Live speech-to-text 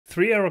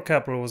Three Arrow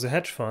Capital was a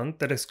hedge fund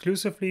that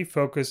exclusively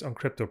focused on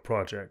crypto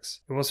projects.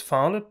 It was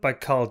founded by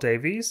Kyle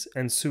Davies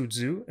and Su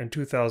Zhu in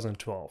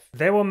 2012.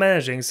 They were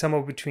managing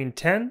somewhere between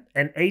 10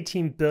 and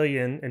 18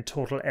 billion in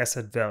total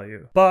asset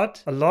value.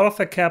 But a lot of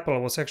their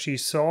capital was actually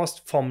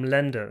sourced from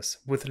lenders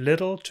with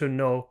little to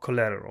no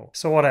collateral.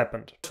 So what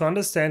happened? To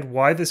understand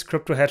why this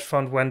crypto hedge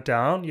fund went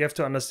down, you have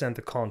to understand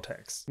the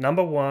context.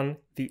 Number one,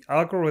 the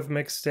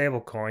algorithmic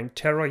stablecoin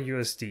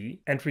TerraUSD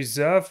and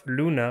reserve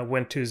Luna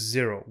went to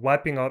zero,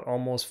 wiping out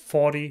almost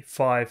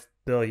 45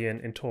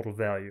 billion in total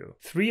value.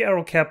 Three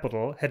Arrow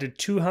Capital had a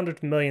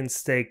 200 million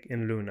stake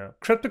in Luna.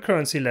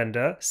 Cryptocurrency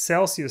lender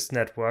Celsius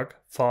Network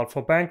filed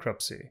for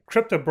bankruptcy.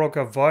 Crypto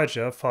broker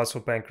Voyager files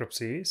for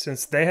bankruptcy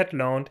since they had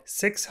loaned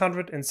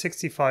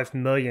 665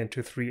 million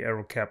to Three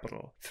Arrow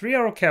Capital. Three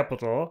Arrow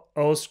Capital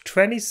owes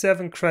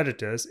 27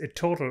 creditors a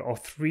total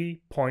of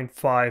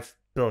 3.5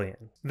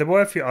 billion. There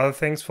were a few other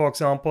things. For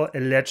example,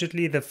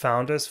 allegedly the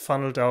founders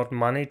funneled out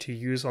money to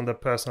use on their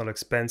personal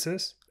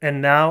expenses. And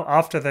now,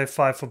 after they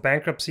filed for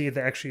bankruptcy,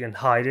 they're actually in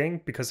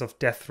hiding because of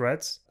death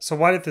threats. So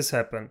why did this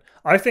happen?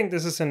 I think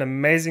this is an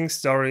amazing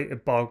story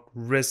about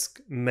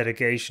risk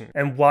mitigation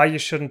and why you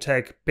shouldn't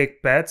take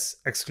big bets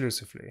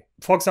exclusively.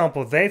 For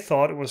example, they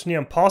thought it was near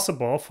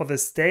impossible for the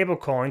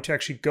stablecoin to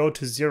actually go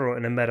to zero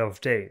in a matter of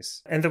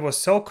days. And they were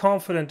so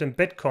confident in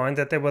Bitcoin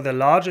that they were the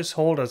largest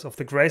holders of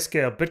the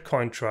Grayscale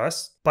Bitcoin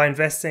Trust by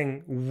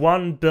investing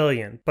 1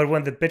 billion. But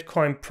when the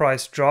Bitcoin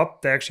price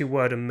dropped, they actually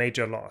were at a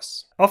major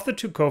loss. Of the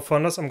two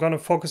co-founders, I'm going to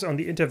focus on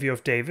the interview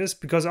of Davis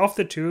because of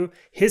the two,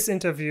 his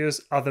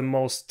interviews are the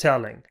most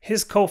telling.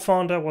 His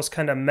co-founder was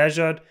kind of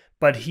measured,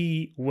 but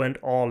he went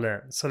all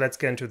in. So let's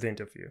get into the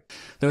interview.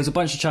 There was a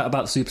bunch of chat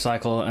about the super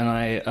cycle, and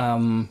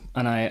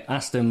I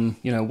asked him,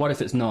 what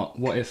if it's not?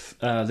 What if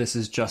this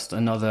is just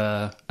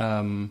another,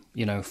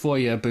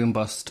 4-year boom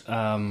bust,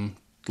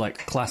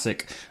 like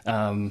classic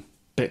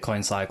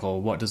Bitcoin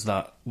cycle? What does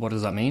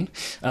that mean?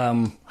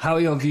 How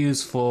are your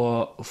views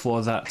for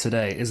that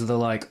today? Is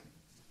there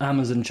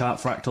Amazon chart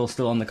fractal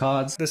still on the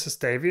cards? This is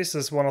Davies.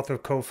 This is one of the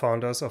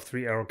co-founders of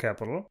Three Arrow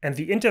Capital. And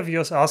the interviewer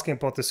is asking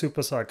about the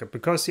super cycle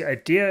because the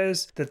idea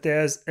is that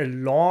there's a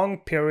long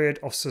period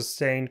of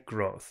sustained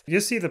growth. You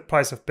see the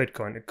price of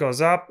Bitcoin. It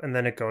goes up and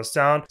then it goes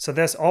down. So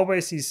there's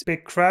always these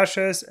big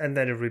crashes and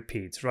then it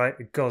repeats, right?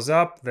 It goes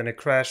up, then it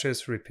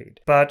crashes, repeat.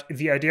 But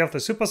the idea of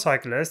the super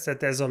cycle is that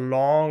there's a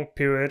long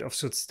period of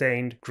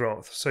sustained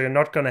growth. So you're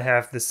not going to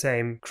have the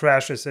same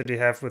crashes that you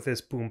have with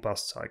this boom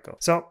bust cycle.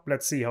 So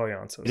let's see how he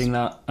answers. Reading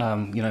that,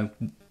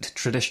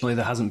 traditionally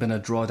there hasn't been a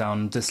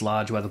drawdown this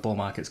large where the bull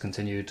market's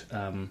continued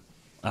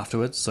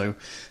afterwards. So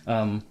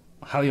how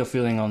are you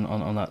feeling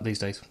on that these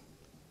days?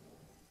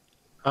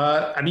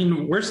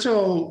 We're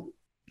still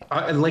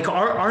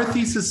our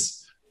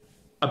thesis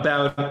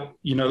about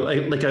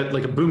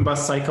like a boom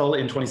bust cycle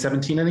in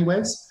 2017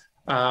 anyways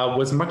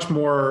was much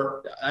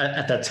more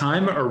at that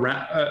time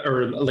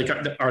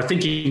our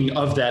thinking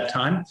of that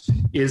time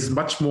is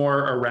much more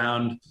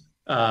around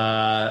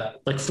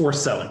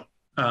forced selling.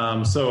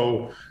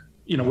 So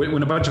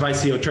when a bunch of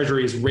ICO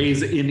treasuries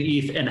raise in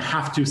ETH and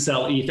have to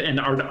sell ETH and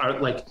are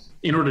like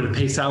in order to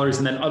pay salaries,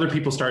 and then other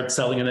people start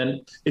selling, and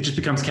then it just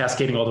becomes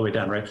cascading all the way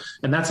down, right?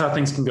 And that's how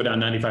things can go down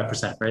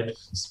 95%, right?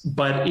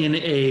 But in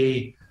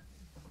in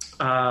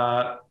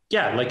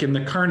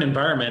the current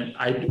environment,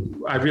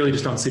 I really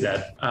just don't see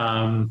that.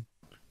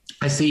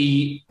 I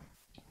see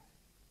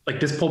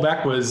this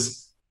pullback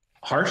was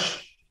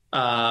harsh,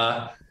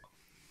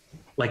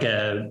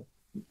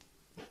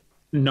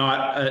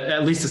 not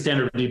at least a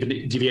standard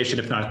deviation,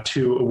 if not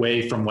two,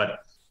 away from what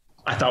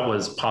I thought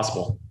was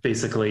possible,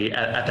 basically,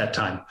 at that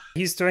time.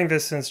 He's doing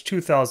this since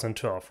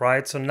 2012,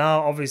 right? So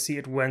now, obviously,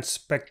 it went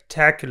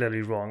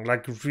spectacularly wrong,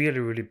 really,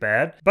 really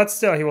bad. But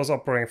still, he was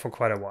operating for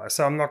quite a while.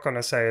 So I'm not going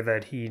to say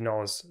that he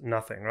knows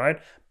nothing,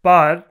 right?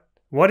 But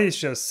what he's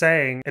just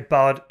saying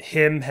about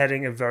him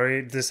having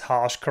this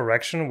harsh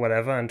correction,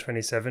 whatever, in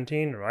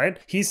 2017, right?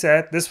 He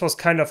said this was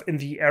kind of in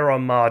the error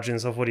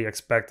margins of what he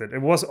expected.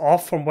 It was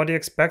off from what he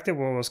expected,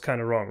 what was kind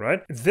of wrong,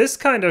 right? This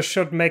kind of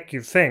should make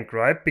you think,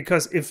 right?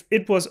 Because if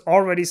it was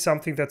already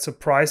something that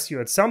surprised you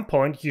at some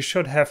point, you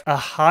should have a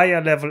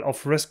higher level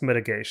of risk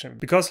mitigation.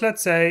 Because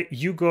let's say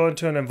you go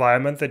into an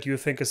environment that you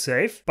think is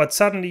safe, but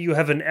suddenly you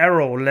have an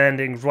arrow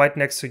landing right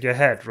next to your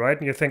head, right?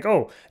 And you think,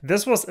 oh,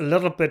 this was a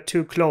little bit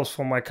too close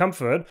for my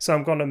comfort. So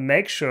I'm going to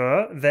make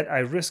sure that I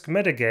risk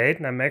mitigate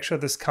and I make sure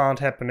this can't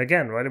happen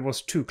again, right? It was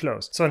too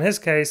close. So in his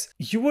case,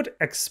 you would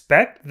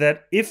expect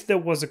that if there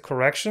was a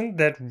correction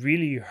that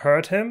really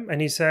hurt him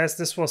and he says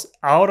this was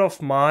out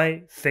of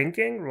my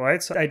thinking,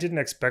 right? So I didn't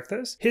expect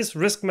this. His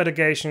risk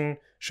mitigation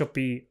should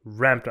be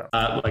ramped up.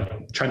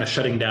 Like China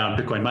shutting down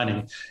Bitcoin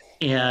mining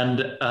and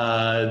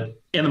the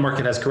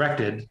market has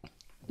corrected.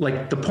 I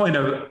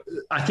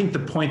think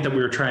the point that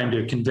we were trying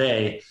to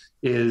convey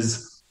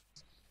is,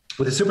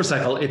 with a super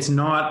cycle, it's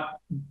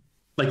not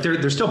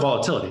there's still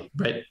volatility,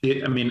 right?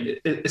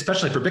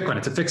 Especially for Bitcoin,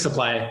 it's a fixed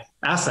supply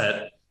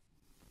asset.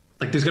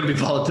 There's going to be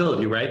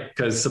volatility, right?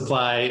 Because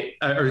supply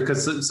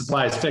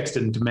is fixed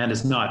and demand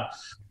is not.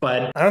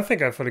 But I don't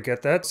think I fully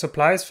get that.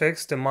 Supply is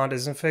fixed, demand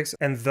isn't fixed,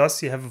 and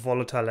thus you have a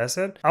volatile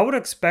asset. I would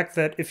expect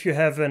that if you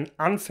have an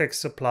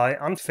unfixed supply,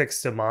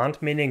 unfixed demand,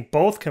 meaning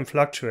both can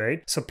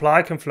fluctuate,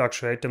 supply can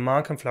fluctuate,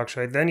 demand can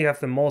fluctuate, then you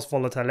have the most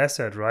volatile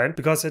asset, right?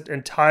 Because it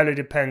entirely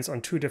depends on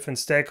two different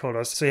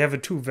stakeholders. So you have a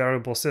two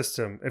variable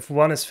system. If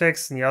one is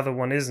fixed and the other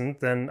one isn't,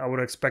 then I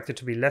would expect it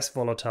to be less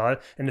volatile.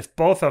 And if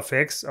both are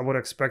fixed, I would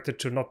expect it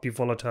to not be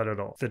volatile at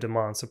all, the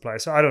demand supply.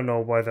 So I don't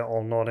know why they're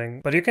all nodding.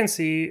 But you can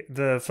see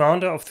the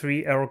founder of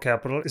 3 Arrow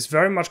Capital is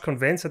very much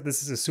convinced that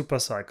this is a super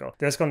cycle.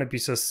 There's going to be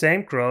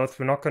sustained growth.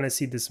 We're not going to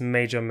see this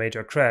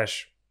major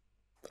crash.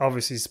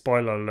 Obviously,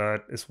 spoiler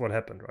alert is what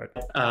happened, right?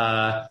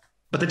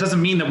 But that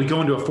doesn't mean that we go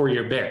into a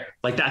 4-year bear.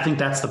 Like, I think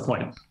that's the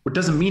point. It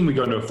doesn't mean we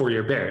go into a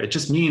 4-year bear. It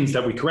just means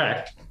that we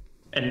correct.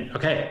 And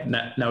okay,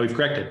 now we've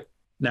corrected.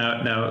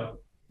 Now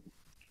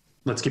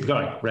let's keep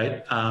going,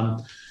 right?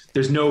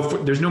 There's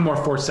no more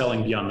forced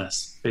selling beyond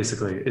this,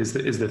 basically, is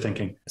the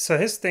thinking. So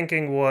his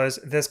thinking was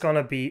there's going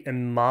to be a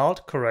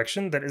mild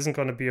correction that isn't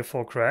going to be a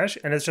full crash,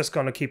 and it's just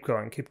going to keep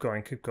going.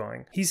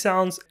 He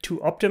sounds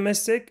too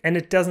optimistic, and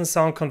it doesn't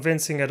sound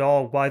convincing at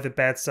all why the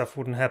bad stuff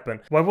wouldn't happen.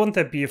 Why wouldn't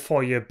there be a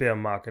 4-year bear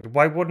market?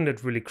 Why wouldn't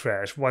it really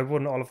crash? Why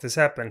wouldn't all of this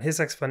happen? His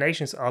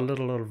explanations are a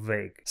little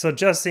vague. So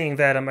just seeing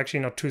that, I'm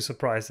actually not too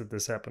surprised that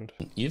this happened.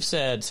 You've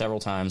said several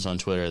times on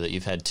Twitter that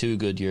you've had 2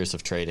 good years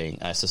of trading.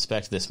 I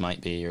suspect this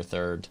might be your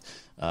third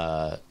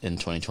in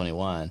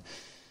 2021.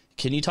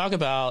 Can you talk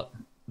about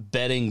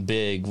betting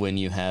big when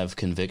you have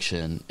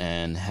conviction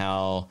and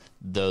how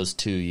those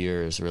 2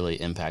 years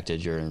really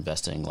impacted your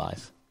investing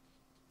life?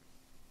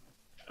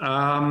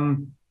 So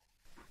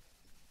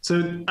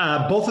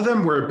both of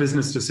them were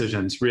business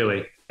decisions,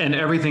 really, and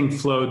everything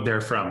flowed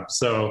therefrom.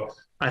 So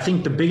I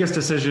think the biggest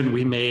decision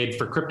we made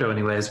for crypto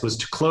anyways was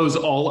to close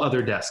all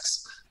other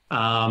desks.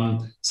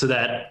 So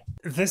that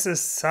this is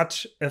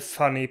such a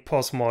funny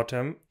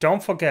postmortem.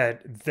 Don't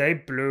forget, they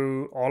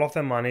blew all of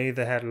their money.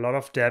 They had a lot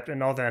of debt, and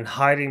now they're in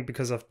hiding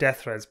because of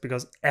death threats,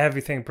 because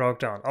everything broke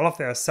down. All of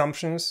their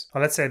assumptions,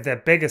 or let's say their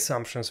big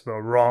assumptions,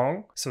 were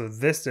wrong. So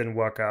this didn't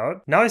work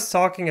out. Now he's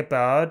talking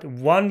about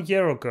 1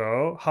 year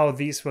ago, how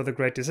these were the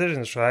great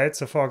decisions, right?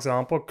 So for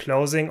example,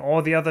 closing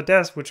all the other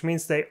desks, which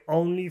means they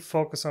only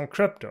focus on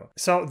crypto.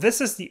 So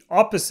this is the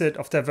opposite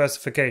of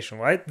diversification,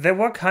 right? They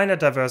were kind of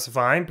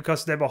diversifying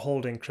because they were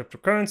holding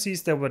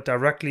cryptocurrencies. They were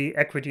directly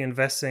equity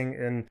investing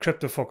in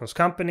crypto-focused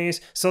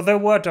companies. So they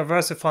were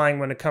diversifying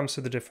when it comes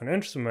to the different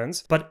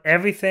instruments, but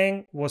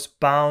everything was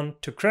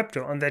bound to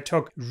crypto. And they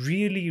took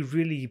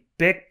really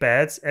big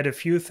bets at a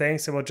few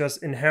things that were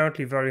just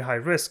inherently very high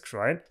risks,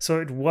 right? So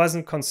it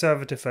wasn't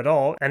conservative at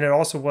all. And it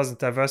also wasn't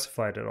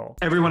diversified at all.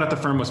 Everyone at the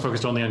firm was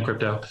focused only on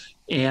crypto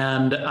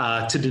and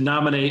to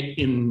denominate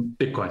in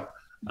Bitcoin.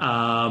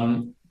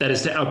 That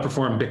is to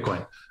outperform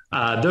Bitcoin.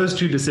 Those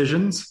 2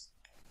 decisions,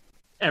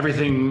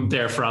 everything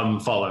therefrom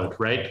followed,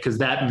 right? Because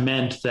that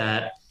meant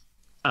that,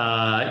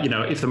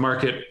 if the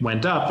market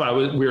went up,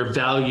 we were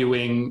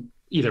valuing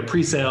either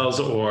pre-sales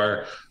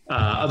or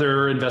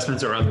other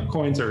investments or other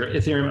coins or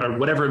Ethereum or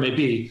whatever it may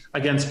be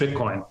against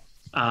Bitcoin.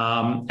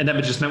 And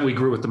that just meant we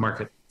grew with the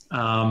market.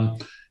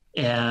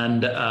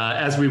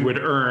 As we would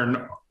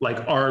earn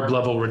like ARB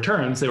level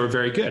returns, they were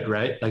very good,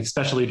 right? Like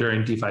especially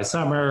during DeFi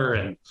summer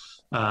and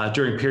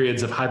during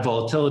periods of high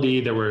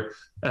volatility, there were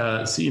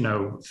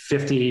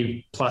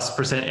 50+%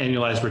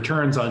 annualized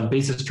returns on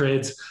basis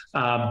trades.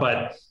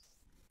 But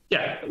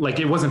yeah, like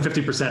it wasn't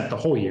 50% the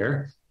whole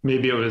year.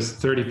 Maybe it was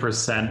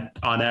 30%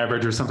 on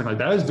average or something like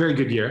that. It was a very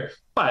good year.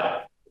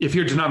 But if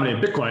you're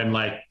denominating Bitcoin,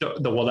 like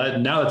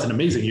now it's an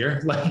amazing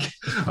year. Like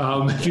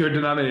if you're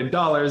denominating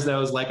dollars, that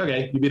was like,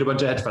 okay, you beat a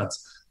bunch of hedge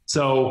funds.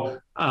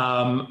 So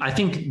I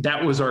think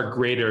that was our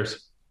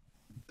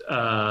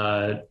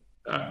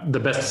the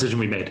best decision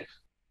we made.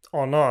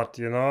 Or not,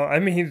 I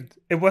mean,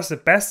 it was the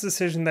best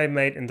decision they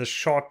made in the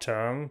short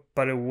term,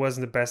 but it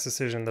wasn't the best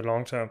decision in the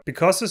long term.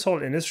 Because this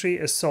whole industry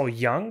is so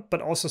young,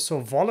 but also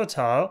so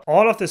volatile,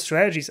 all of the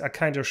strategies are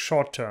kind of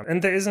short term.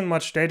 And there isn't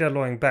much data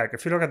looking back.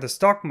 If you look at the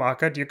stock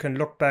market, you can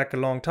look back a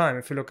long time.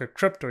 If you look at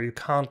crypto, you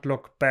can't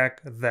look back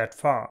that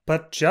far.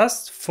 But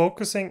just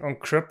focusing on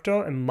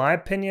crypto, in my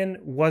opinion,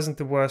 wasn't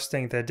the worst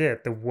thing they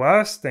did. The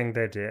worst thing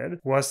they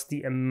did was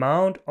the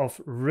amount of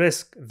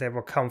risk they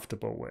were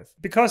comfortable with.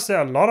 Because there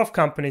are a lot of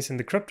companies in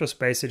the crypto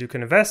space that you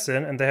can invest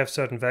in, and they have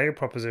certain value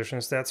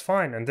propositions, that's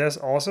fine. And there's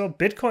also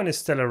Bitcoin is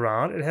still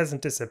around, it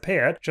hasn't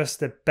disappeared, just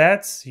the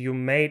bets you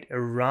made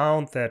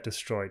around that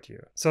destroyed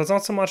you. So it's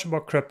not so much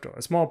about crypto,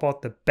 it's more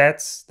about the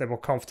bets that were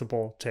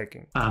comfortable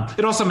taking.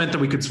 It also meant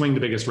that we could swing the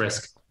biggest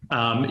risk.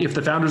 If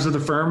the founders of the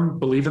firm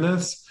believe in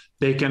this,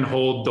 they can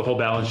hold the whole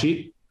balance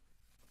sheet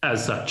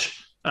as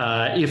such.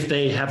 If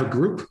they have a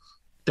group,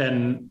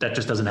 then that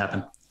just doesn't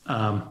happen.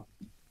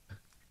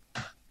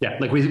 Yeah,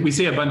 like we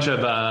see a bunch of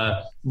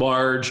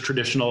large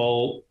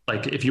traditional,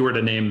 like if you were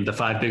to name the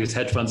 5 biggest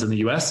hedge funds in the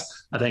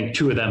US, I think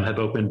 2 of them have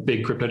opened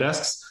big crypto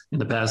desks in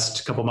the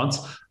past couple months.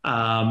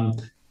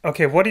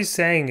 Okay, what he's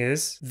saying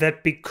is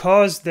that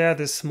because they're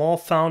the small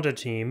founder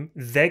team,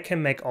 they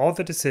can make all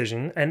the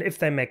decision. And if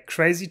they make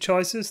crazy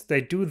choices,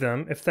 they do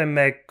them. If they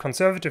make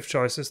conservative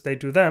choices, they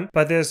do them.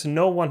 But there's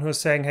no one who's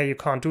saying, hey, you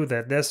can't do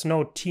that. There's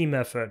no team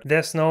effort.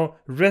 There's no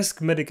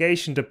risk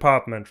mitigation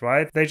department,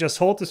 right? They just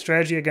hold the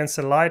strategy against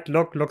the light,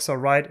 looks all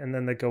right, and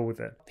then they go with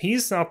it.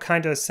 He's now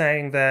kind of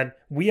saying that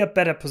we are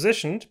better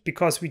positioned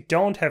because we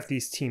don't have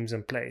these teams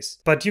in place.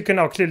 But you can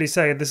now clearly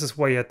say this is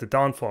where you had the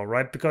downfall,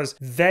 right? Because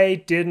they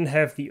didn't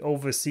have the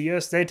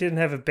overseers, they didn't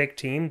have a big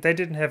team, they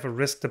didn't have a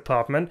risk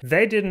department,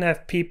 they didn't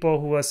have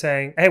people who were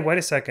saying, hey, wait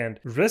a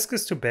second, risk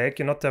is too big,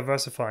 you're not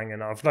diversifying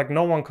enough. Like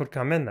no one could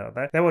come in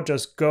there. They would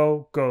just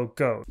go.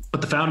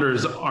 But the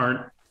founders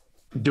aren't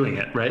doing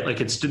it, right? Like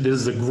this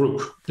is a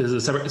group. This is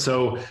a separate.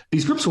 So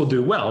these groups will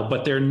do well,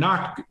 but they're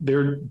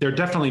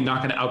definitely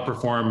not going to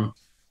outperform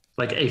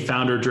like a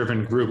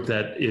founder-driven group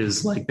that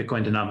is like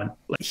Bitcoin denominated.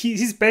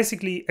 He's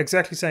basically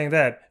exactly saying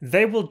that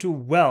they will do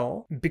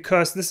well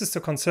because this is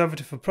the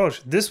conservative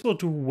approach. This will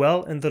do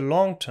well in the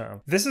long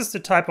term. This is the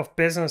type of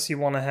business you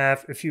want to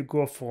have if you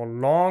go for a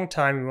long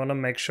time. You want to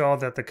make sure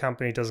that the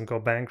company doesn't go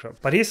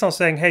bankrupt. But he's not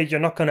saying, hey, you're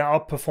not going to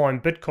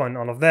outperform Bitcoin,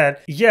 all of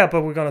that. Yeah,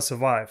 but we're going to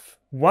survive.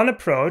 One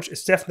approach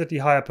is definitely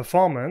higher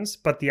performance,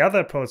 but the other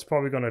approach is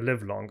probably going to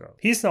live longer.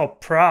 He's now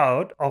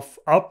proud of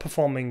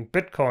outperforming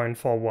Bitcoin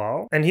for a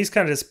while, and he's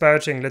kind of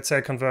disparaging, let's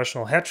say,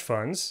 conventional hedge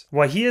funds,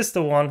 while he is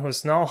the one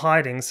who's now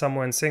hiding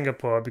somewhere in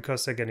Singapore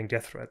because they're getting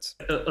death threats.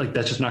 Like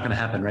that's just not going to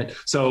happen, right?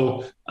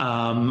 So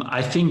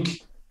I think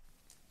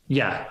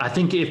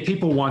if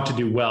people want to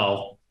do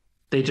well,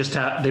 they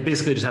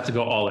basically just have to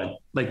go all in,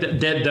 like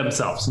dead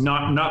themselves,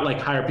 not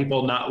like hire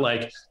people, not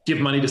like give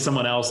money to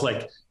someone else,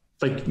 like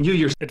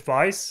you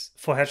advice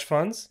for hedge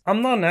funds.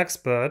 I'm not an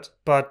expert,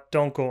 but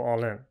don't go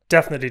all in.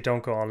 Definitely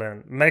don't go all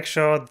in. Make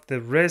sure the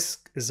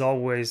risk is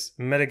always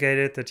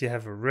mitigated, that you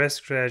have a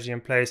risk strategy in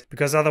place,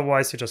 because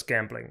otherwise you're just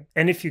gambling.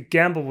 And if you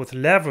gamble with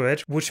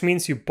leverage, which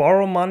means you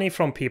borrow money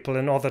from people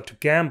in order to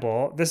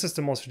gamble, this is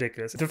the most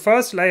ridiculous. The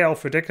first layer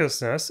of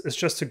ridiculousness is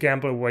just to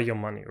gamble away your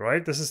money,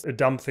 right? This is a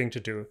dumb thing to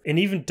do. An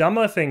even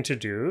dumber thing to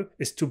do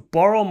is to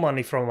borrow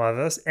money from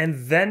others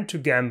and then to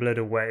gamble it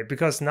away,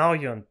 because now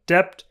you're in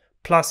debt.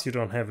 Plus, you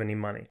don't have any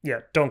money.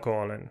 Yeah, don't go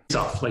all in.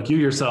 Like you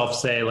yourself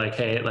say, like,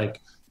 hey, like,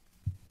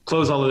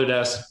 close all of the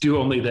desks, do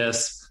only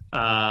this,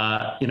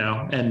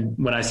 and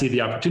when I see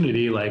the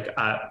opportunity,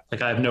 I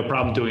have no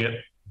problem doing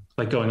it,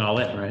 like going all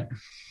in, right?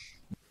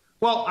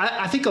 Well,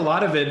 I think a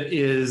lot of it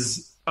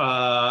is,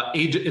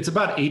 it's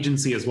about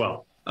agency as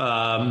well.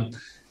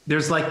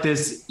 There's like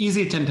this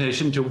easy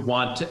temptation to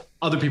want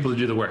other people to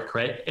do the work,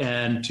 right?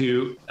 And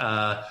to,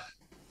 try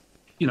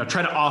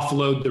to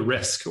offload the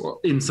risk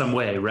in some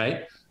way,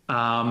 right?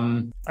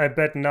 I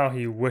bet now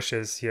he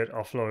wishes he had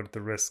offloaded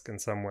the risk in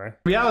some way.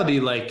 Reality,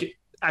 like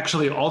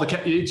actually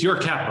it's your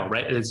capital,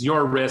 right? It's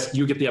your risk.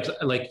 You get the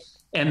upside,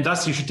 and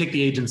thus you should take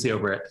the agency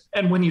over it.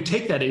 And when you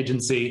take that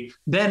agency,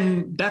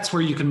 then that's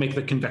where you can make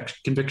the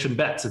conviction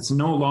bets. It's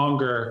no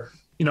longer,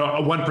 a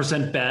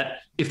 1% bet.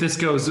 If this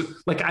goes,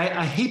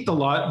 I hate the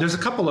law. There's a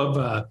couple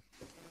of,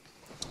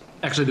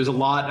 there's a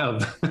lot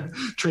of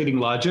trading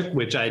logic,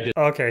 which I did.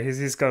 Okay,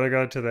 he's got to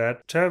go to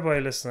that. To everybody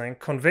listening,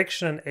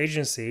 conviction and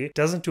agency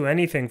doesn't do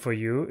anything for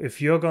you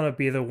if you're going to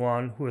be the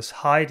one who is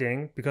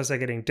hiding because they're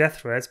getting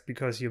death threats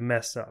because you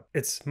messed up.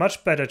 It's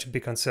much better to be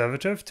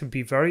conservative, to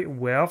be very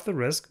aware of the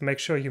risk, make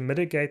sure you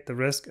mitigate the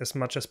risk as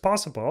much as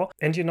possible,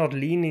 and you're not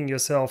leaning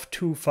yourself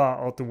too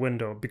far out the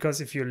window,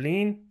 because if you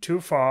lean too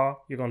far,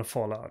 you're going to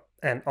fall out.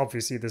 And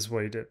obviously, this is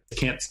what he did.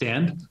 Can't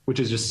stand, which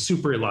is just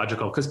super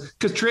illogical, because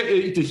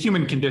the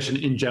human condition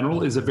in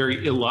general is a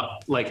very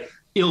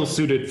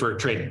ill-suited for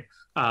trading.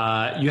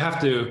 You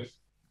have to,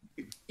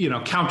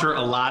 counter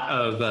a lot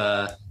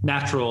of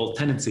natural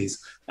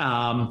tendencies.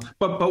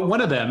 But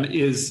one of them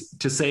is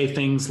to say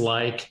things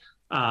like,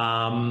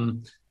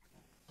 I'm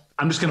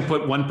just going to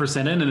put 1%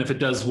 in, and if it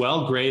does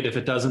well, great. If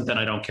it doesn't, then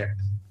I don't care.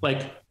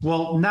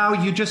 Well, now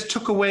you just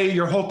took away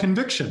your whole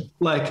conviction.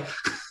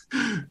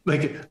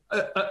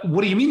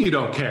 What do you mean you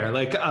don't care?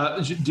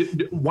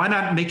 Why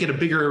not make it a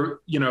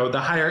bigger, the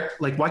higher,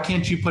 why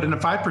can't you put in a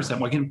 5%?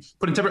 Why can't you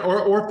put in 10%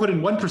 or put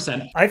in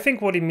 1%? I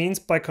think what he means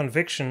by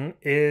conviction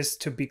is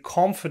to be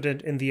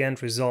confident in the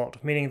end result,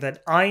 meaning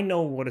that I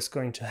know what is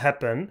going to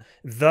happen.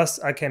 Thus,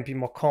 I can be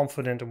more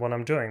confident in what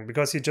I'm doing.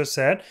 Because he just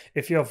said,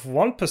 if you have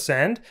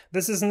 1%,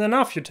 this isn't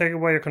enough. You take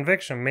away your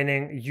conviction,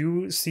 meaning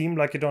you seem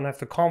like you don't have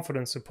the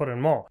confidence to put in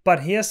more.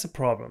 But here's the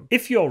problem.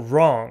 If you're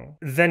wrong,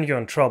 then you're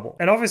in trouble.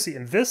 And obviously,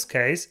 in this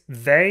case,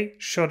 they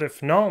should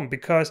have known,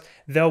 because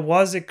there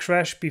was a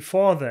crash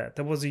before that.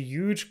 There was a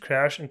huge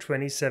crash in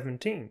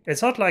 2017.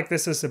 It's not like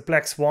this is a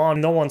black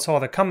swan, no one saw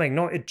that coming.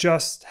 No, it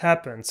just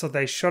happened. So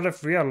they should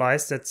have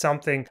realized that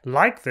something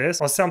like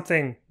this or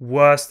something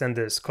worse than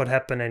this could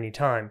happen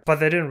anytime, but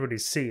they didn't really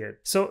see it.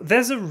 So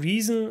there's a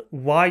reason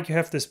why you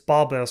have this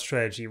barbell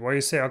strategy where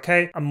you say,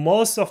 okay,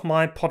 most of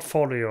my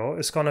portfolio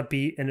is going to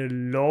be in a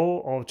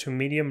low or to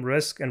medium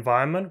risk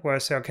environment, where I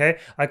say, okay,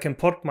 I can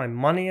put my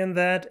money in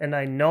that, and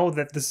I know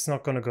that this is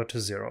not going to go to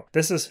zero.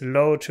 This is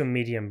low to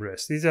medium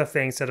risk. These are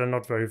things that are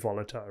not very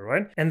volatile,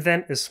 right? And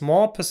then a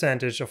small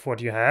percentage of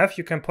what you have,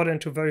 you can put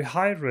into very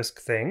high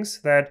risk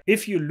things that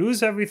if you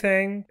lose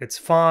everything, it's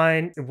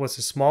fine. It was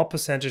a small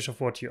percentage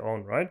of what you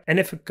own, right? And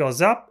if it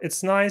goes up,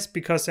 it's nice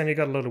because then you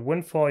got a little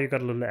windfall, you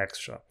got a little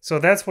extra. So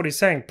that's what he's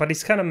saying, but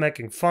he's kind of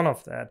making fun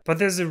of that. But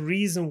there's a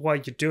reason why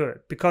you do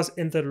it, because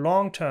in the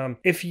long term,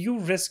 if you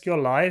risk your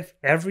life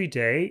every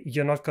day,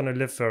 you're not going to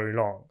live very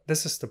long.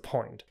 This is the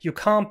point. You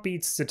can't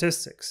beat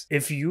statistics.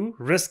 If you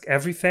risk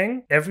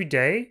everything every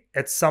day,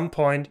 at some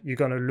point you're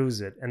going to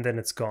lose it and then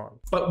it's gone.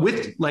 But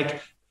with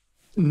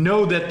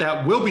know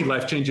that will be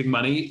life-changing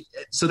money,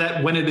 so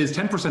that when it is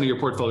 10% of your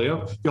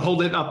portfolio, you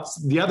hold it up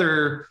the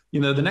other, the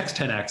next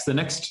 10x, the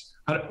next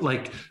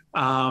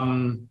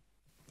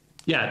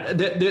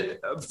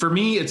for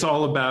me, it's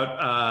all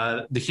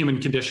about the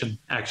human condition,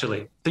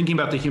 actually. Thinking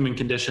about the human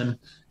condition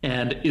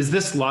and is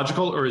this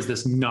logical or is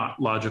this not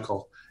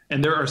logical?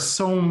 And there are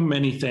so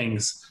many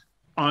things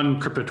on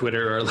crypto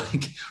Twitter or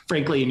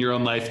frankly in your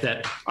own life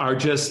that are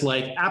just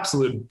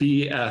absolute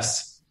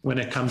BS when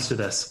it comes to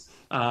this.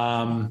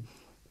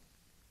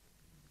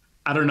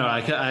 I don't know.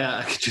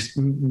 I could just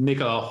make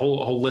a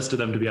whole list of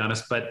them, to be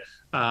honest, but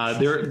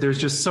there's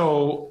just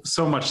so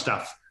much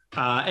stuff.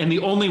 And the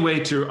only way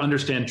to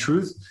understand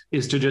truth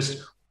is to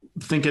just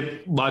think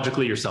it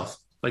logically yourself.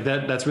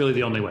 That's really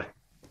the only way.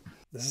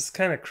 This is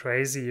kind of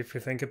crazy if you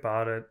think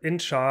about it. In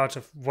charge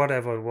of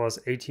whatever it was,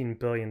 $18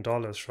 billion,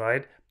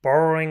 right?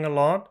 Borrowing a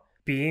lot,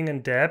 being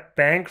in debt,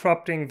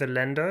 bankrupting the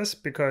lenders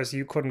because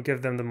you couldn't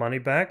give them the money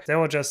back. They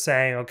were just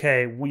saying,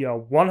 okay, we are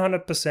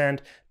 100%.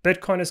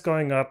 Bitcoin is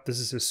going up. This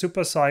is a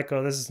super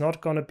cycle. This is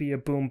not going to be a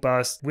boom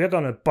bust. We're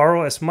going to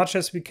borrow as much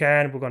as we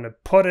can. We're going to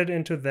put it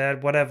into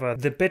that, whatever.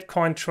 The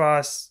Bitcoin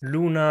Trust,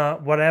 Luna,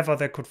 whatever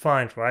they could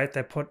find, right?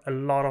 They put a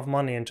lot of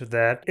money into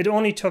that. It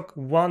only took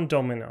one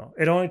domino.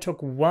 It only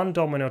took one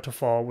domino to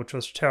fall, which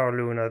was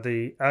TerraLuna,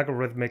 the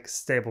algorithmic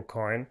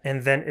stablecoin.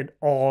 And then it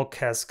all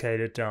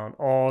cascaded down,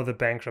 all the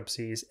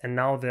bankruptcies. And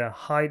now they're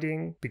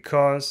hiding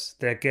because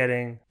they're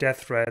getting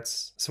death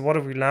threats. So what do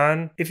we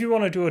learn? If you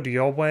want to do it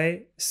your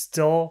way,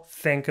 still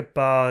think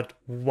about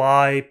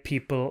why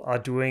people are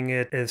doing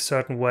it a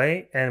certain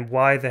way and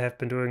why they have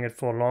been doing it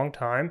for a long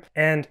time.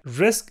 And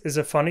risk is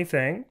a funny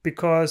thing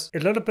because a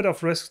little bit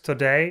of risk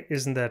today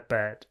isn't that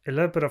bad. A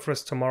little bit of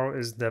risk tomorrow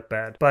isn't that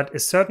bad. But a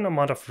certain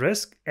amount of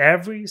risk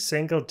every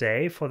single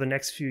day for the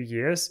next few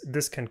years,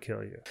 this can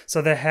kill you.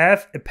 So they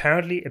have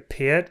apparently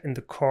appeared in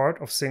the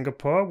court of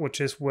Singapore,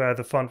 which is where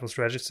the fund was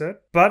registered.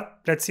 But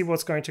let's see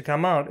what's going to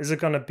come out. Is it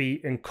going to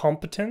be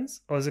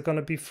incompetence or is it going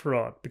to be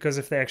fraud? Because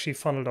if they actually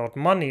funneled out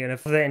money and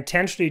if they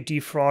intentionally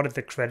defrauded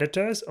the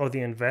creditors or the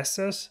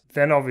investors,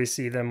 then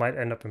obviously they might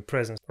end up in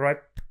prison. All right,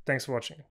 thanks for watching.